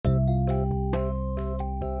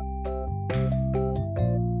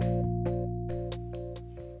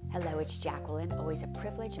It's Jacqueline. Always a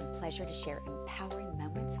privilege and pleasure to share empowering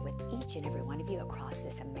moments with each and every one of you across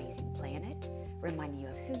this amazing planet, reminding you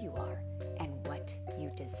of who you are and what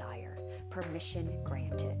you desire. Permission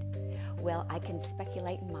granted. Well, I can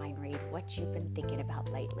speculate and mind read what you've been thinking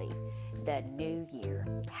about lately. The new year.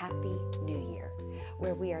 Happy New Year,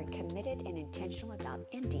 where we are committed and intentional about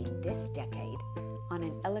ending this decade on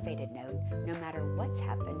an elevated note. No matter what's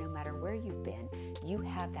happened, no matter where you've been, you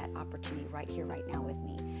have that opportunity right here, right now with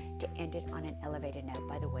me to end it on an elevated note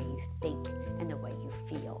by the way you think and the way you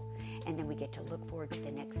feel. And then we get to look forward to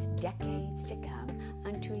the next decades to come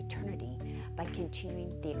unto eternity by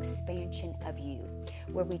continuing the expansion of you,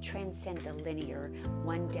 where we transcend the linear,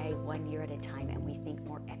 one day, 1 year at a time, and we think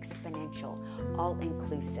more exponential,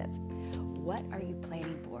 all-inclusive. What are you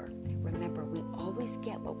planning for? Remember, we always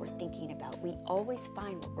get what we're thinking about. We always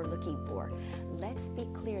find what we're looking for. Let's be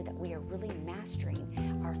clear that we are really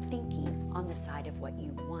mastering our thinking on the side of what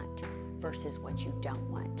you want versus what you don't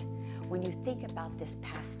want. When you think about this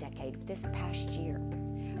past decade, this past year,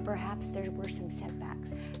 perhaps there were some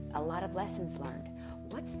setbacks, a lot of lessons learned.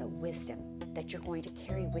 What's the wisdom that you're going to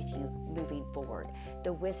carry with you moving forward?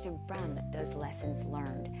 The wisdom from those lessons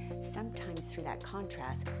learned. Sometimes through that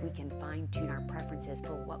contrast, we can fine-tune our preferences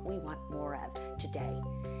for what we want more of today.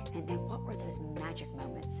 And then what were those magic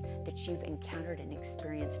moments that you've encountered and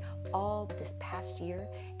experienced all this past year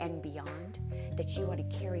and beyond that you want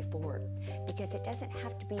to carry forward? Because it doesn't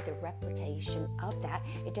have to be the replication of that.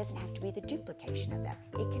 It doesn't have to be the duplication of that.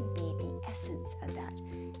 It can be the essence of that.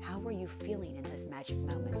 How were you feeling in those magic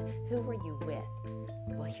moments? Who were you with?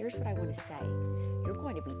 Well, here's what I want to say. You're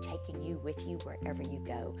going to be taking you with you wherever you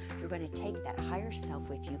go. You're going to take that higher self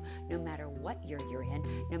with you no matter what year you're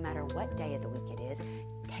in, no matter what day of the week it is,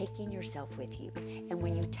 taking yourself with you. And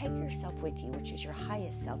when you take yourself with you, which is your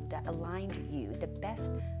highest self, the aligned you, the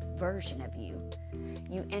best version of you,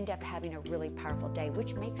 you end up having a really powerful day,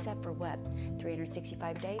 which makes up for what?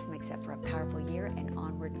 365 days makes up for a powerful year and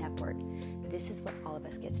onward and upward. This is what all of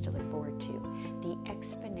us gets to look forward to. The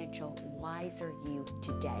exponential, wiser you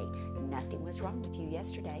today. Nothing was wrong with you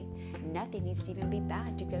yesterday. Nothing needs to even be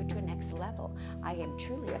bad to go to a next level. I am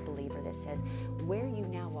truly a believer that says where you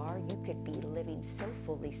now are, you could be living so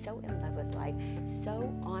fully, so in love with life,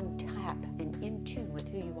 so on tap and in tune with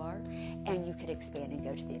who you are, and you could expand and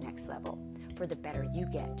go to the next level. For the better you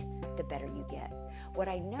get, the better you get. What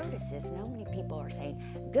I notice is so many people are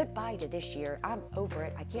saying, goodbye to this year. I'm over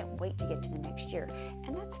it. I can't wait to get to the next year.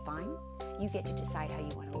 And that's fine. You get to decide how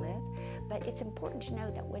you want to live. But it's important to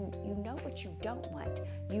know that when you know what you don't want,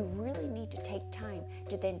 you really need to take time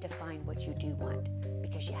to then define what you do want,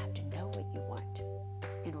 because you have to know what you want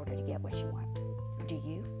in order to get what you want. Do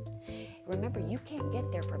you? Remember, you can't get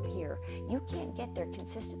there from here. You can't get there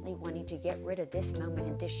consistently wanting to get rid of this moment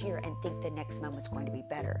and this year and think the next moment's going to be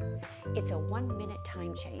better. It's a 1 minute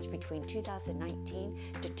time change between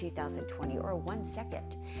 2019 to 2020, or 1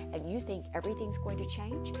 second. And you think everything's going to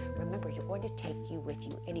change? Remember, you're going to take you with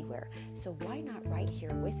you anywhere. So why not right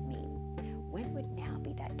here with me? When would now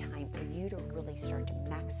be that time for you to really start to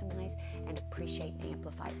maximize and appreciate and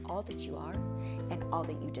amplify all that you are and all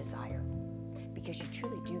that you desire? Because you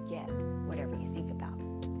truly do get whatever you think about.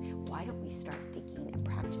 Why don't we start thinking and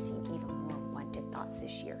practicing even more wanted thoughts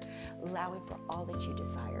this year, allowing for all that you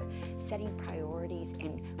desire, setting priorities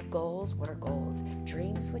and goals? What are goals?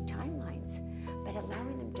 Dreams with timelines, but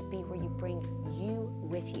allowing them to be where you bring you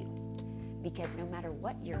with you. Because no matter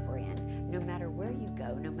what year we're in, no matter where you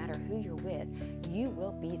go, no matter who you're with, you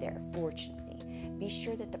will be there, fortunately. Be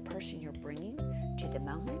sure that the person you're bringing to the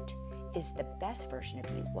moment is the best version of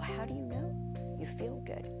you. Well, how do you know? You feel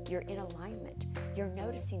good. You're in alignment. You're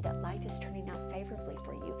noticing that life is turning out favorably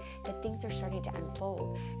for you, that things are starting to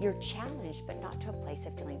unfold. You're challenged, but not to a place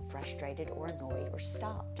of feeling frustrated or annoyed or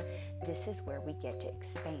stopped. This is where we get to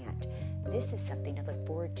expand. This is something to look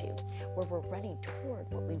forward to, where we're running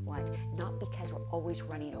toward what we want, not because we're always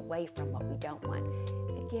running away from what we don't want.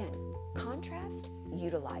 Again, contrast,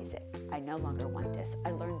 utilize it. I no longer want this.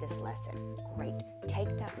 I learned this lesson. Great.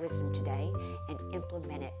 Take that wisdom today and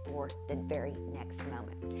implement it for the very next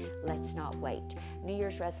moment. Let's not wait. New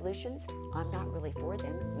Year's resolutions, I'm not really for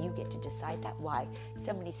them. You get to decide that. Why?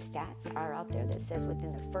 So many stats are out there that says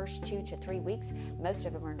within the first 2 to 3 weeks, most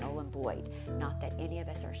of them are null and void. Not that any of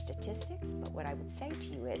us are statistics, but what I would say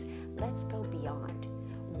to you is, let's go beyond.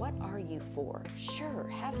 What are you for? Sure,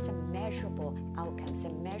 have some measurable outcomes,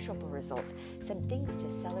 some measurable results, some things to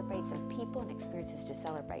celebrate, some people and experiences to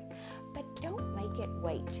celebrate. But don't make it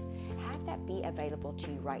wait. Have that be available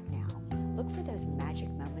to you right now. Look for those magic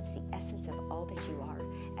moments, the essence of all that you are,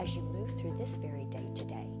 as you move through this very day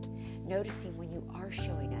today. Noticing when you are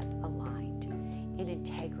showing up aligned in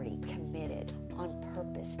integrity, committed, on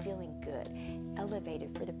purpose, feeling good,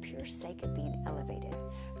 elevated for the pure sake of being elevated.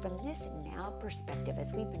 From this now perspective,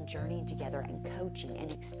 as we've been journeying together and coaching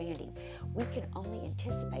and expanding, we can only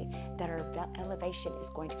anticipate that our elevation is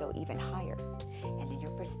going to go even higher. And then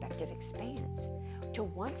your perspective expands. To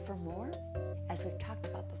want for more, as we've talked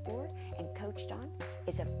about before and coached on,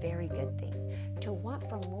 is a very good thing. To want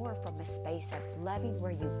for more from a space of loving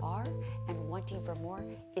where you are and wanting for more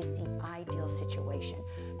is the ideal situation.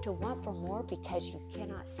 To want for more because you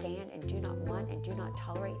cannot stand and do not want and do not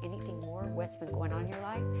tolerate anything more what's been going on in your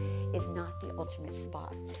life is not the ultimate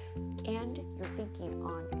spot. And you're thinking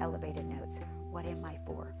on elevated notes. What am I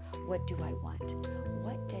for? What do I want?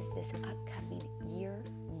 What does this upcoming year,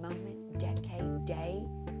 moment, decade, day,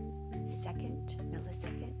 second,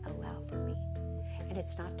 millisecond allow for me? And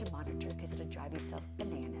it's not to monitor because it'll drive yourself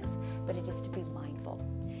bananas, but it is to be mindful.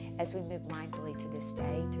 As we move mindfully through this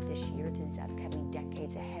day, through this year, through these upcoming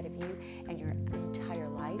decades ahead of you and your entire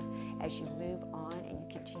life, as you move on and you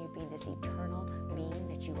continue being this eternal being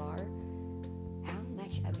that you are, how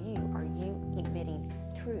much of you are you emitting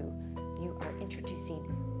through? You are introducing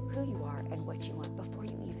who you are and what you want before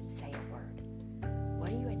you even say a word.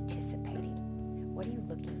 What are you anticipating? What are you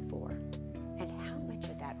looking for? And how much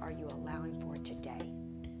of that are you allowing for today?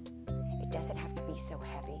 It doesn't have to be so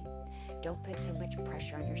heavy. Don't put so much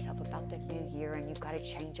pressure on yourself about the new year and you've got to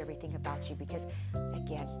change everything about you because,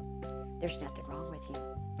 again, there's nothing wrong with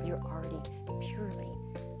you. You're already purely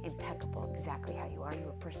impeccable exactly how you are. You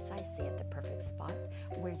are precisely at the perfect spot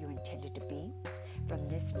where you intended to be. From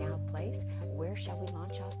this now place, where shall we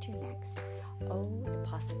launch off to next? Oh, the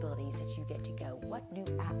possibilities that you get to go. What new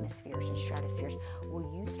atmospheres and stratospheres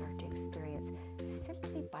will you start to experience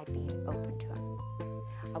simply by being open to them?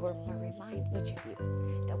 I will remind each of you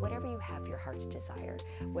that whatever you have your heart's desire,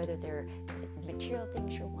 whether they're material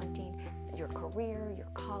things you're wanting, your career, your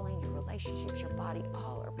calling, your relationships, your body,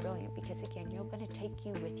 all are brilliant because, again, you're going to take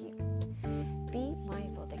you with you. Be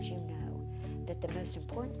mindful that you know that the most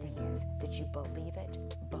important thing is that you believe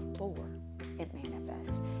it before it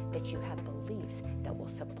manifests, that you have beliefs that will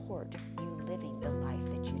support you living the life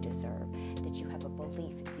that you deserve, that you have a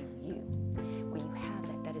belief in you. When you have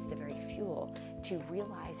that, that is the very fuel to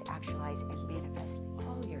realize, actualize, and manifest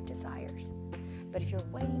all your desires. But if you're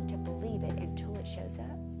waiting to believe it until it shows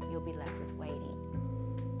up, you'll be left with waiting.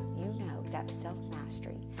 You know that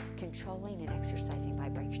self-mastery, controlling and exercising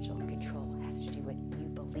vibrational control has to do with you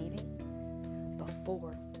believing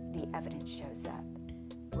before the evidence shows up.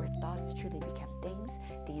 Where thoughts truly become things,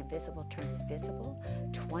 the invisible turns visible.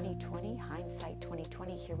 2020, hindsight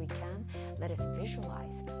 2020, here we come. Let us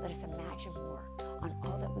visualize, let us imagine more on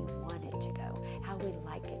all that we want it to go, how we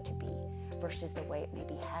like it to be, versus the way it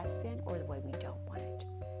maybe has been or the way we don't want it.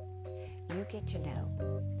 You get to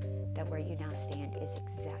know that where you now stand is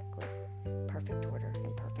exactly perfect order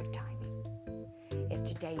and perfect timing. If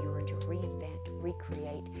today you were to reinvent,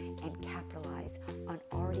 recreate, and capitalize on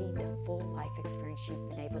already the full life experience you've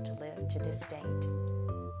been able to live to this date,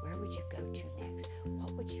 where would you go to next?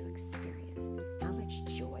 What would you experience? How much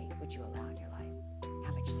joy would you allow in your life?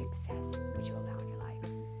 How much success would you allow in your life?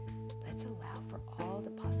 Let's allow for all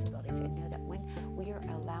the possibilities and know that when we are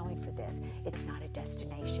allowing for this, it's not a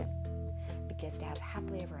destination. Because to have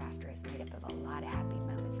happily ever after is made up of a lot of happy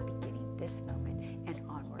moments beginning this moment and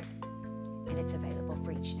onward. And it's available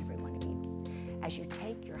for each and every one of you. As you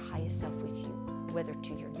take your highest self with you, whether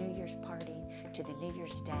to your New Year's party, to the New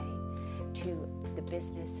Year's Day, to the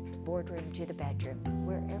business boardroom, to the bedroom,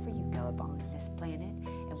 wherever you go upon this planet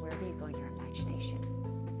and wherever you go in your imagination,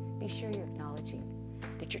 be sure you're acknowledging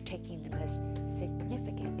that you're taking the most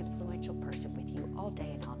significant, influential person with you all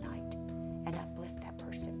day and all night and uplift that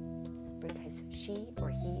person because she or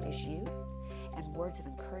he is you, and words of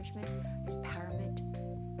encouragement, empowerment,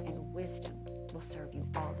 and wisdom will serve you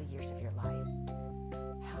all the years of your life.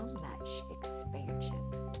 How much expansion,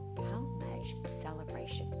 how much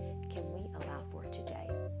celebration can we allow for today?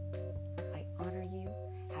 I honor you.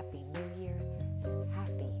 Happy New Year.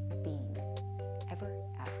 Happy being ever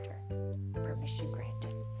after. Permission granted.